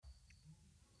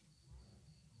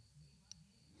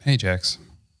Hey, Jax.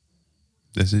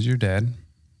 This is your dad.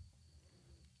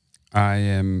 I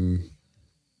am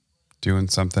doing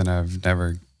something I've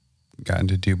never gotten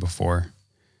to do before.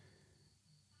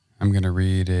 I'm going to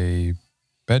read a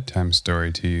bedtime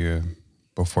story to you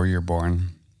before you're born.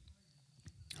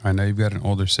 I know you've got an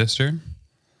older sister,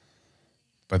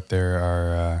 but there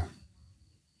are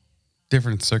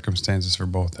different circumstances for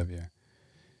both of you.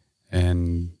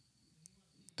 And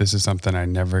this is something I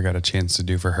never got a chance to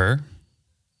do for her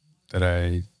that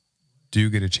I do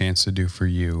get a chance to do for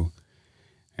you.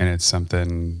 And it's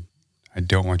something I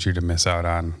don't want you to miss out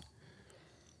on.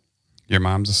 Your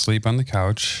mom's asleep on the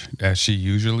couch, as she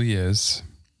usually is.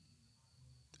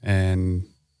 And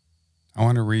I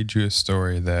want to read you a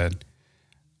story that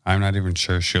I'm not even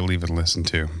sure she'll even listen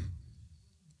to.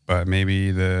 But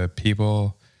maybe the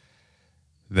people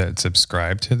that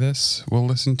subscribe to this will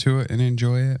listen to it and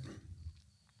enjoy it.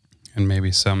 And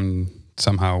maybe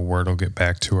somehow word will get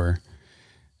back to her.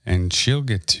 And she'll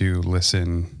get to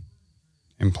listen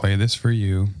and play this for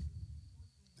you.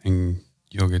 And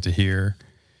you'll get to hear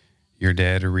your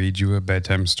dad read you a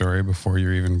bedtime story before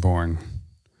you're even born.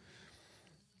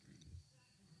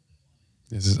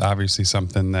 This is obviously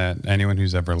something that anyone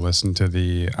who's ever listened to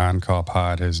the On-Call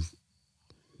pod has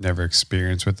never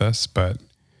experienced with us, but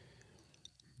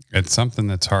it's something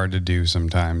that's hard to do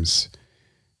sometimes.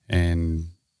 And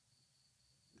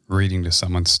reading to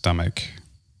someone's stomach,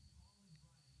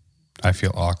 I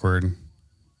feel awkward.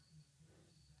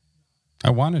 I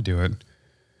want to do it,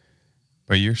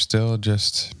 but you're still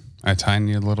just a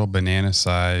tiny little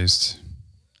banana-sized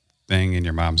thing in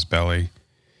your mom's belly.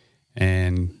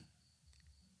 And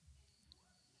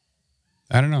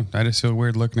I don't know. I just feel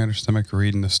weird looking at her stomach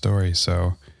reading the story.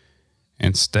 So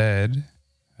instead,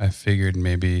 I figured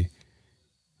maybe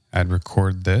I'd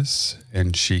record this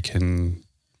and she can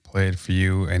play it for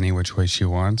you any which way she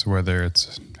wants, whether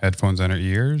it's headphones on her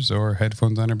ears or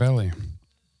headphones on her belly.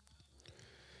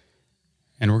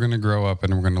 And we're going to grow up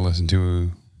and we're going to listen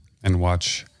to and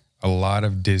watch a lot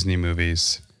of Disney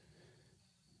movies.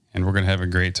 And we're going to have a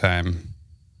great time.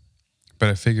 But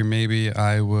I figure maybe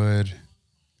I would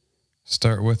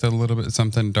start with a little bit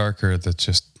something darker that's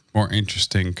just more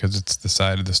interesting because it's the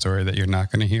side of the story that you're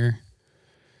not going to hear.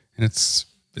 And it's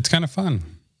kind of fun.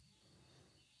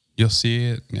 You'll see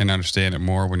it and understand it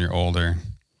more when you're older.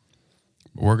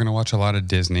 But we're going to watch a lot of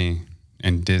Disney,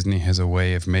 and Disney has a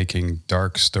way of making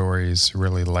dark stories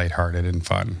really lighthearted and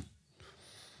fun.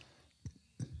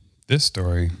 This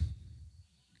story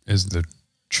is the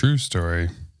true story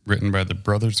written by the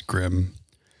Brothers Grimm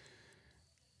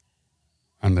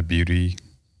on the Beauty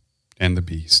and the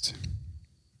Beast.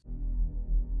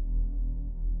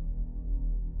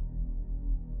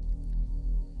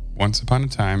 Once upon a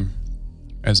time,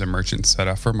 as a merchant set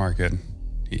off for market,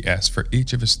 he asked for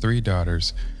each of his 3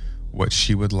 daughters what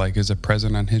she would like as a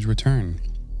present on his return.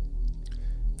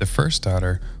 The first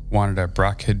daughter wanted a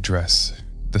brocade dress,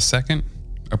 the second,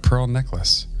 a pearl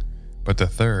necklace, but the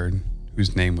third,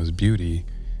 whose name was Beauty,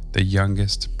 the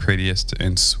youngest, prettiest,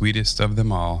 and sweetest of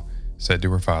them all, said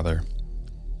to her father,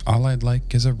 "All I'd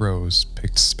like is a rose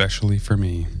picked specially for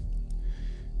me."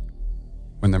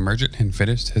 When the merchant had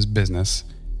finished his business,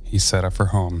 he set off for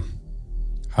home.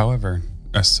 However,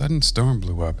 a sudden storm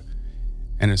blew up,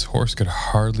 and his horse could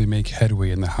hardly make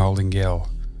headway in the howling gale.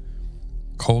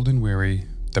 Cold and weary,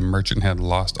 the merchant had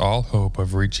lost all hope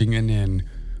of reaching an inn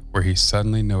when he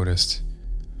suddenly noticed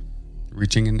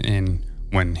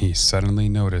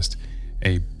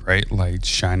a bright light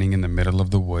shining in the middle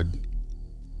of the wood.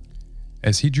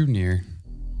 As he drew near,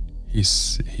 he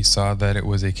saw that it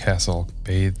was a castle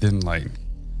bathed in light.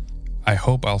 "I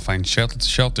hope I'll find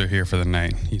shelter here for the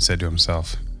night," he said to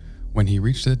himself. When he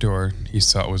reached the door, he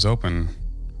saw it was open.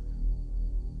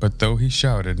 But though he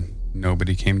shouted,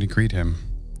 nobody came to greet him.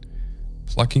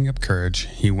 Plucking up courage,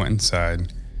 he went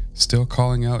inside, still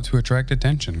calling out to attract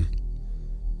attention.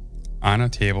 On a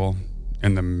table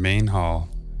in the main hall,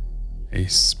 a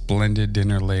splendid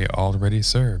dinner lay already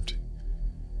served.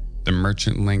 The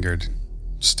merchant lingered,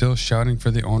 still shouting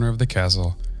for the owner of the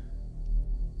castle,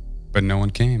 but no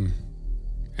one came,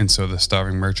 and so the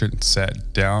starving merchant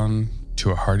sat down to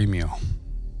a hearty meal.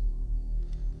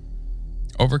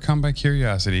 Overcome by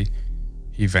curiosity,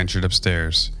 he ventured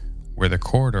upstairs, where the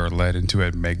corridor led into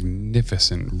a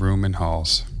magnificent room and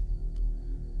halls.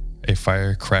 A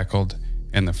fire crackled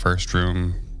in the first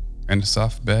room, and a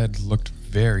soft bed looked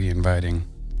very inviting.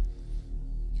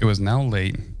 It was now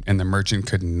late, and the merchant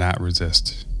could not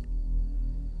resist.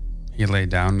 He lay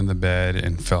down in the bed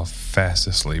and fell fast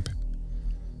asleep.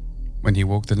 When he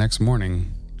woke the next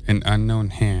morning, an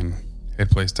unknown hand had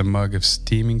placed a mug of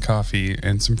steaming coffee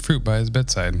and some fruit by his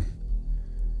bedside.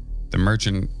 The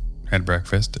merchant had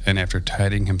breakfast, and after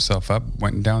tidying himself up,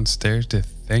 went downstairs to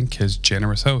thank his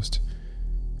generous host.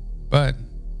 But,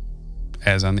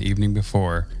 as on the evening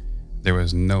before, there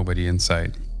was nobody in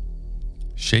sight.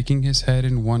 Shaking his head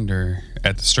in wonder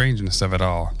at the strangeness of it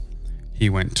all, he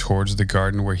went towards the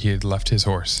garden where he had left his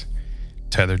horse,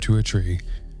 tethered to a tree.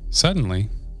 Suddenly,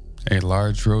 a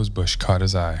large rose bush caught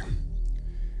his eye.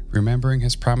 Remembering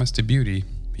his promise to Beauty,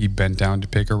 he bent down to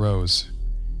pick a rose.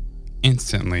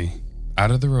 Instantly, out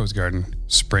of the rose garden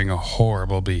sprang a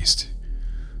horrible beast,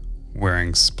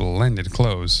 wearing splendid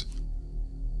clothes.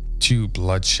 2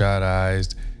 bloodshot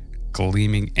eyes,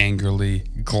 gleaming angrily,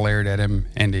 glared at him,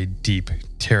 and a deep,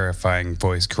 terrifying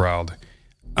voice growled,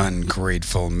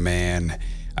 "Ungrateful man,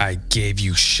 I gave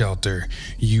you shelter,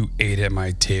 you ate at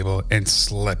my table and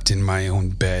slept in my own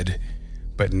bed.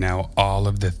 But now all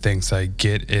of the thanks I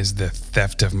get is the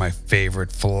theft of my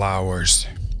favorite flowers.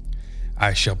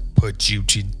 I shall put you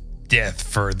to death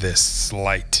for this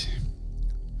slight."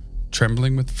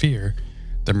 Trembling with fear,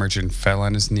 the merchant fell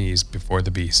on his knees before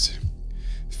the beast.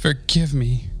 Forgive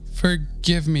me,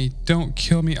 don't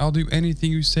kill me, I'll do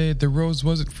anything you say. The rose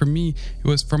wasn't for me, it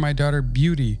was for my daughter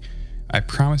Beauty. I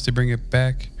promised to bring her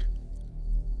back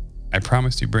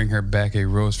a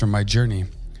rose from my journey.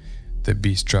 The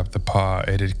beast dropped the paw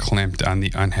it had clamped on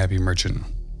the unhappy merchant.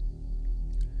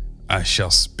 I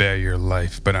shall spare your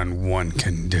life, but on one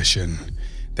condition,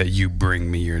 that you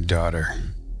bring me your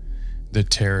daughter. The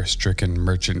terror-stricken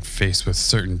merchant, faced with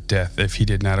certain death if he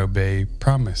did not obey,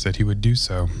 promised that he would do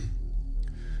so.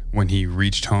 When he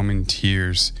reached home in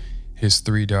tears, his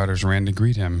 3 daughters ran to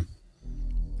greet him.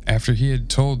 After he had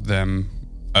told them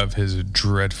of his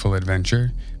dreadful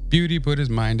adventure, Beauty put his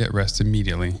mind at rest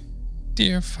immediately.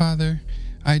 Dear father,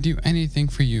 I'd do anything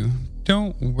for you.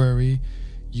 Don't worry.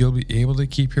 You'll be able to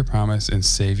keep your promise and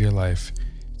save your life.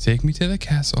 Take me to the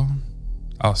castle.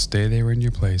 I'll stay there in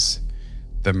your place.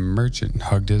 The merchant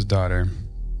hugged his daughter.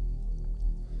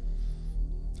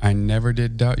 I never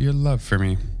did doubt your love for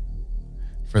me.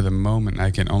 For the moment,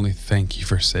 I can only thank you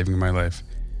for saving my life.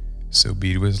 So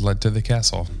Beauty was led to the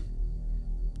castle.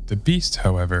 The beast,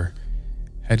 however,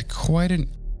 had quite an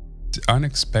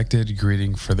unexpected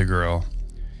greeting for the girl.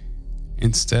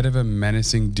 Instead of a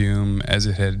menacing doom as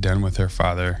it had done with her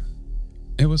father,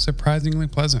 it was surprisingly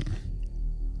pleasant.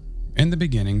 In the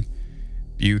beginning,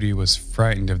 Beauty was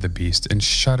frightened of the beast and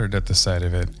shuddered at the sight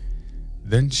of it.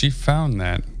 Then she found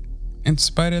that, in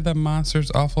spite of the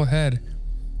monster's awful head,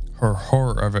 her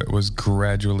horror of it was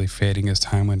gradually fading as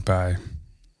time went by.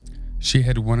 She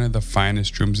had one of the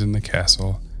finest rooms in the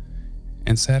castle,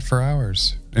 and sat for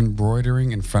hours,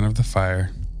 embroidering in front of the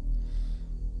fire.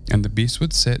 And the beast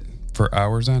would sit for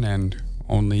hours on end,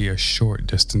 only a short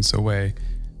distance away,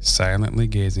 silently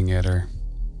gazing at her.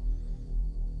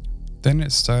 Then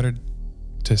it started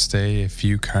to say a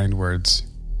few kind words,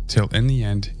 till in the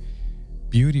end,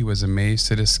 Beauty was amazed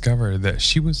to discover that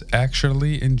she was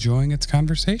actually enjoying its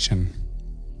conversation.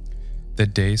 The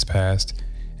days passed,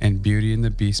 and Beauty and the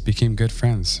beast became good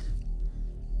friends.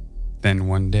 Then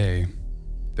one day,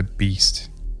 the beast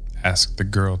asked the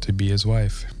girl to be his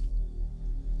wife.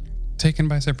 Taken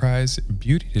by surprise,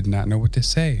 Beauty did not know what to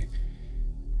say.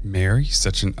 Marry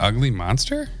such an ugly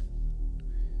monster?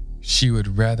 She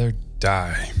would rather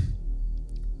die.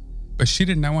 But she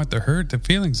did not want to hurt the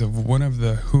feelings of one of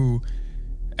the who,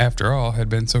 after all, had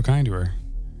been so kind to her.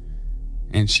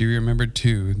 And she remembered,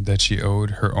 too, that she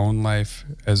owed her own life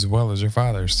as well as her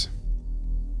father's.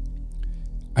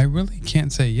 I really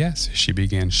can't say yes, she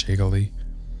began shakily.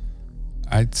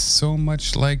 I'd so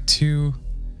much like to...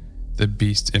 The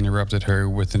beast interrupted her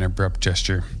with an abrupt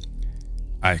gesture.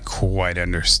 I quite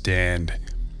understand,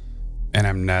 and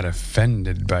I'm not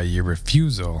offended by your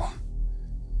refusal.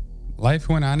 Life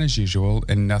went on as usual,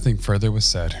 and nothing further was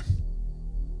said.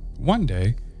 One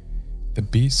day, the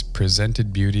beast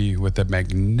presented Beauty with a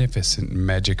magnificent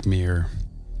magic mirror.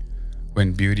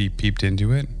 When Beauty peeped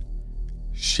into it,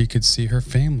 she could see her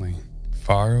family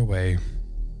far away.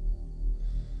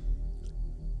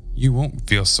 You won't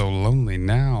feel so lonely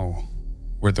now,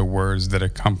 were the words that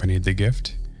accompanied the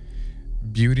gift.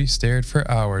 Beauty stared for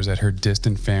hours at her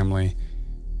distant family.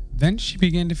 Then she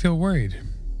began to feel worried.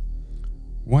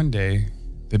 One day,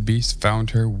 the beast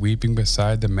found her weeping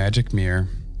beside the magic mirror.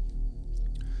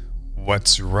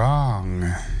 What's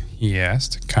wrong? He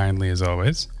asked, kindly as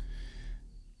always.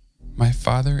 My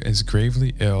father is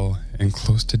gravely ill and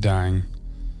close to dying.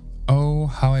 Oh,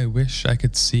 how I wish I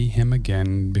could see him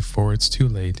again before it's too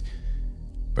late.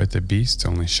 But the beast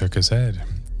only shook his head.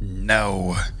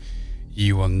 No,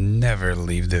 you will never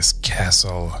leave this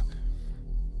castle.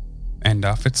 And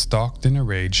off it stalked in a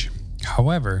rage.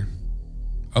 However,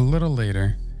 a little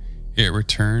later, It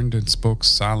returned and spoke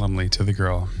solemnly to the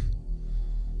girl.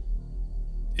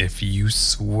 If you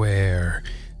swear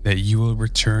that you will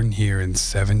return here in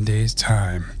 7 days'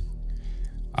 time,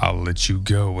 I'll let you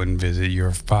go and visit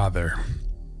your father.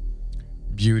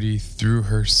 Beauty threw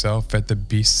herself at the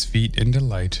beast's feet in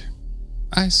delight.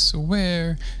 I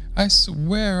swear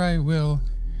I will.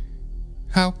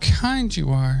 How kind you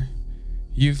are.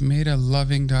 You've made a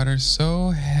loving daughter so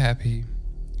happy.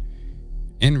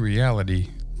 In reality,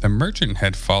 the merchant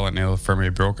had fallen ill from a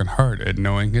broken heart at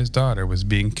knowing his daughter was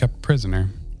being kept prisoner.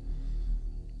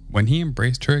 When he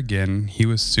embraced her again, he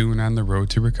was soon on the road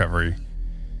to recovery.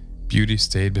 Beauty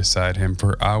stayed beside him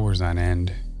for hours on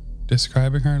end,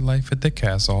 describing her life at the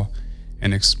castle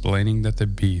and explaining that the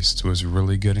beast was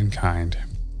really good and kind.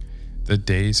 The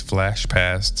days flashed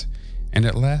past, and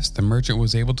at last the merchant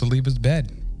was able to leave his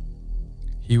bed.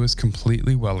 He was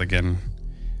completely well again.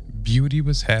 Beauty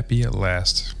was happy at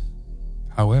last.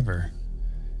 However,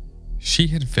 she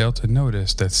had failed to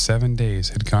notice that 7 days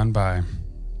had gone by.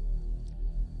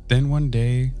 Then one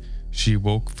day, she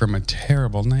woke from a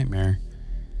terrible nightmare.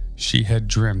 She had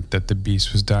dreamt that the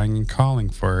beast was dying and calling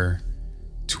for her,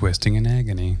 twisting in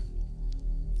agony.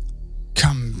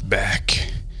 Come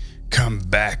back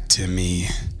to me.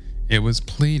 It was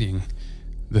pleading.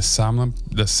 The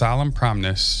solemn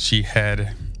promise she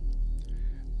had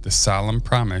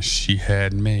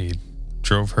made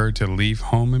drove her to leave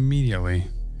home immediately.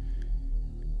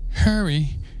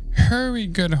 Hurry,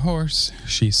 good horse,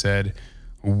 she said,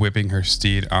 whipping her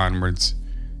steed onwards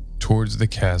towards the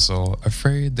castle,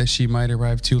 afraid that she might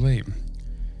arrive too late.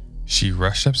 She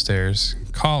rushed upstairs,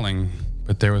 calling,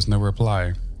 but there was no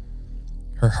reply.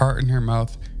 Her heart in her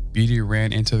mouth, Beauty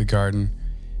ran into the garden,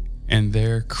 and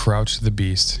there crouched the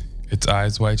beast, its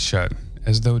eyes wide shut,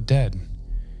 as though dead.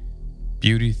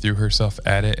 Beauty threw herself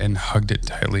at it and hugged it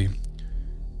tightly.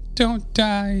 Don't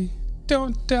die,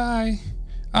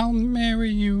 I'll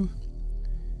marry you.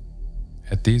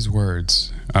 At these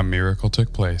words, a miracle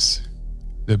took place.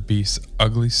 The beast's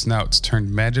ugly snouts turned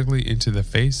magically into the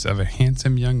face of a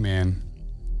handsome young man.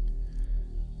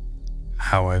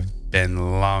 How I've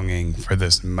been longing for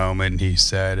this moment, he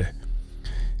said.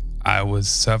 I was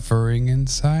suffering in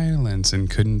silence and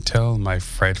couldn't tell my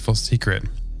frightful secret.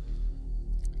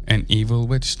 An evil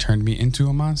witch turned me into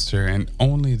a monster, and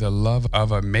only the love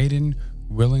of a maiden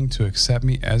willing to accept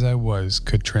me as I was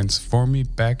could transform me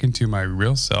back into my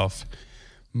real self.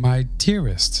 My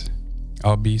dearest,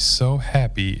 I'll be so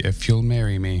happy if you'll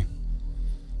marry me.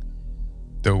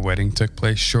 The wedding took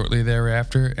place shortly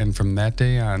thereafter, and from that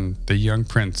day on, the young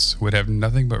prince would have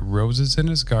nothing but roses in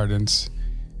his gardens,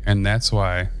 and that's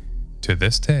why, to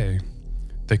this day,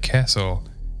 the castle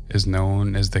is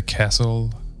known as the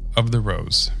Castle of the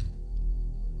Rose.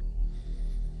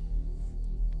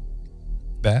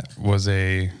 That was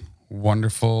a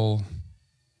wonderful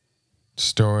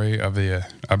story of a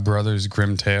Brothers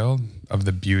Grimm tale of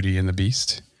the Beauty and the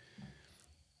Beast.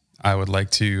 I'd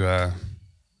like to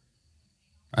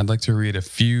read a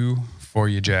few for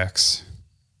you, Jax,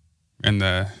 in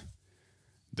the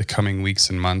coming weeks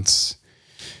and months,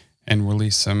 and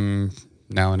release some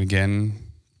now and again.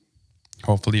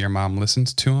 Hopefully your mom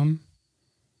listens to them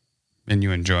and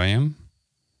you enjoy them,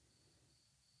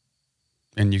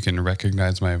 and you can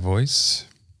recognize my voice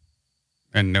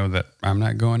and know that I'm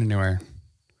not going anywhere.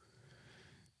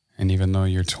 And even though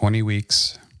you're 20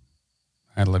 weeks,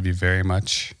 I love you very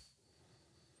much.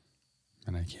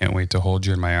 And I can't wait to hold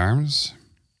you in my arms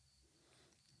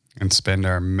and spend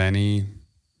our many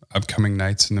upcoming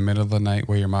nights in the middle of the night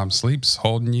where your mom sleeps,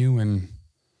 holding you and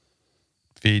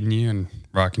feeding you and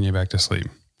rocking you back to sleep.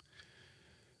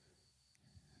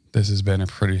 This has been a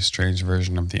pretty strange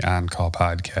version of the On Call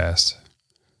podcast.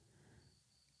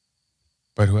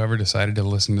 But whoever decided to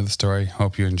listen to the story,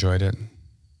 hope you enjoyed it.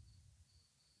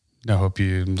 I hope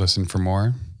you listen for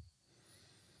more.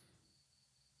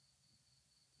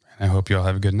 And I hope you all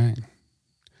have a good night.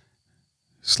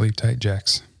 Sleep tight,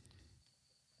 Jax.